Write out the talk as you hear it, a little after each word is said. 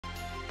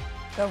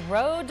The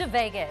road to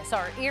Vegas,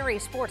 our Erie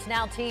Sports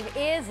Now team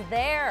is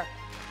there.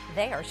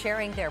 They are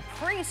sharing their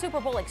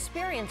pre-Super Bowl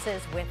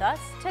experiences with us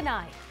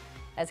tonight.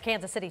 As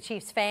Kansas City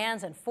Chiefs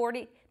fans and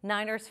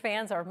 49ers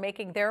fans are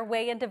making their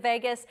way into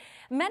Vegas,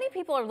 many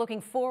people are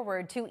looking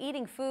forward to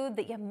eating food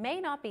that you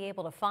may not be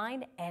able to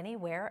find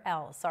anywhere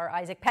else. Our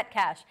Isaac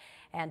Petcash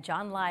and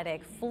John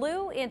Leidig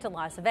flew into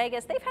Las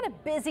Vegas. They've had a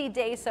busy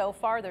day so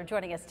far. They're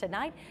joining us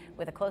tonight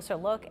with a closer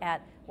look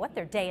at what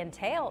their day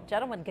entailed.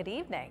 Gentlemen, good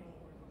evening.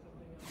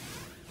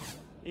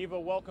 Eva,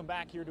 welcome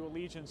back here to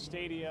Allegiant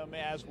Stadium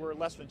as we're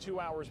less than 2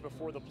 hours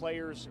before the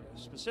players,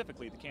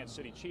 specifically the Kansas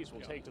City Chiefs,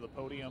 will take to the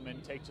podium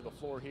and take to the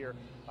floor here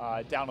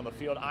down on the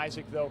field.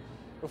 Isaac, though,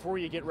 before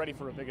you get ready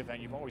for a big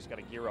event, you've always got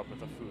to gear up with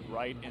the food,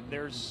 right? And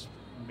there's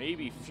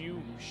maybe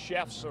few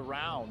chefs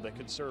around that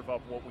could serve up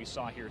what we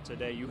saw here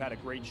today. You had a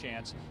great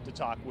chance to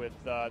talk with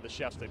the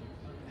chefs that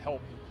help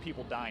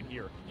people dine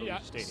here at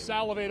the stadium.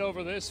 Salivate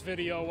over this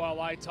video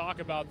while I talk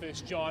about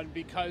this, John,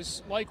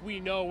 because like we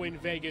know in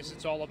Vegas,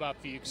 it's all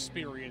about the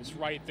experience,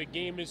 right? The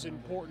game is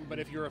important, but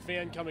if you're a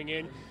fan coming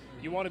in,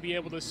 you want to be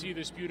able to see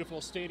this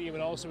beautiful stadium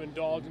and also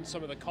indulge in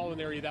some of the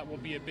culinary. That will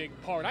be a big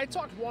part. I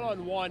talked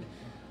one-on-one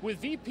with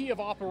VP of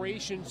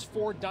Operations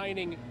for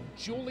Dining,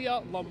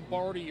 Julia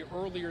Lombardi,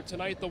 earlier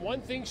tonight. The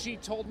one thing she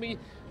told me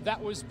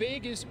that was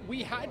big is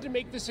we had to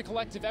make this a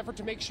collective effort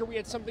to make sure we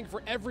had something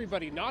for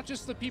everybody, not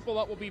just the people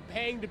that will be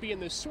paying to be in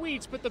the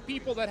suites, but the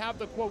people that have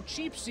the, quote,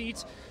 cheap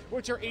seats,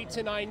 which are $8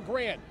 to $9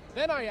 grand.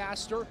 Then I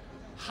asked her,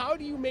 how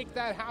do you make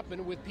that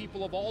happen with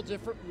people of all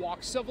different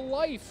walks of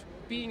life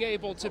being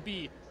able to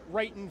be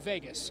right in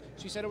Vegas?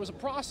 She said it was a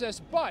process,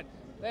 but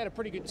they had a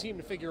pretty good team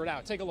to figure it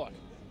out. Take a look.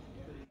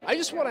 I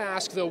just want to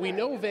ask, though, we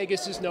know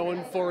Vegas is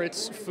known for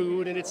its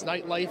food and its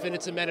nightlife and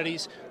its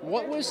amenities.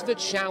 What was the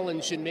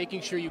challenge in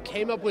making sure you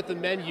came up with a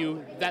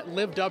menu that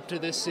lived up to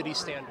this city's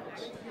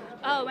standards?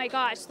 Oh my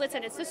gosh,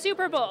 listen, it's the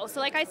Super Bowl.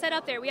 So like I said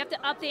up there, we have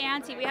to up the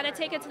ante. We had to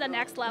take it to the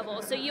next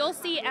level. So you'll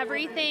see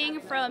everything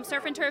from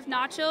surf and turf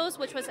nachos,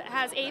 which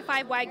has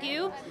A5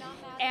 Wagyu,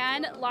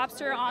 and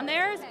lobster on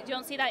there. You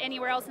don't see that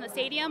anywhere else in the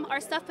stadium.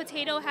 Our stuffed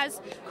potato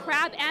has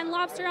crab and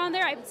lobster on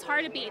there. It's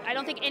hard to beat. I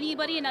don't think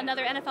anybody in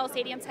another NFL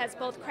stadiums has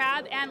both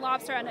crab and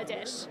lobster on a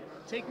dish.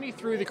 Take me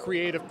through the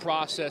creative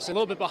process, a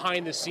little bit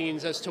behind the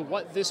scenes as to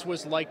what this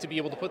was like to be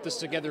able to put this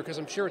together, because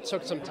I'm sure it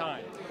took some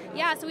time.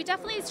 Yeah, so we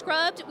definitely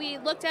scrubbed. We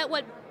looked at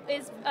what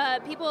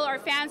our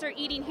fans are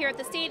eating here at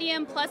the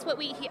stadium, plus what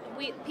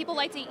people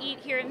like to eat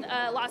here in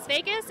Las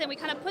Vegas, and we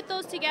kind of put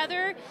those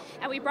together,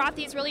 and we brought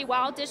these really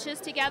wild dishes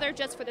together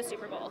just for the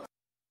Super Bowl.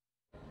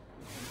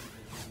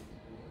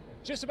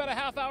 Just about a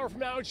half hour from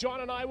now,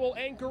 John and I will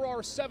anchor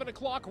our 7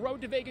 o'clock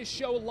Road to Vegas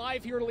show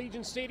live here at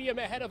Allegiant Stadium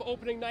ahead of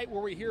opening night,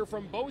 where we hear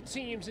from both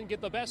teams and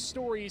get the best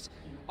stories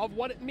of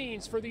what it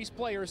means for these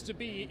players to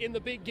be in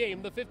the big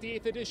game, the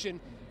 58th edition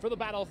for the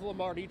Battle of the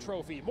Lombardi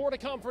Trophy. More to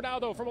come for now,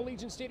 though, from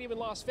Allegiant Stadium in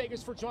Las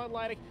Vegas. For John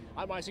Leidig,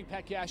 I'm Isaac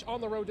Petcash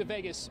on the road to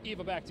Vegas.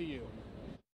 Eva, back to you.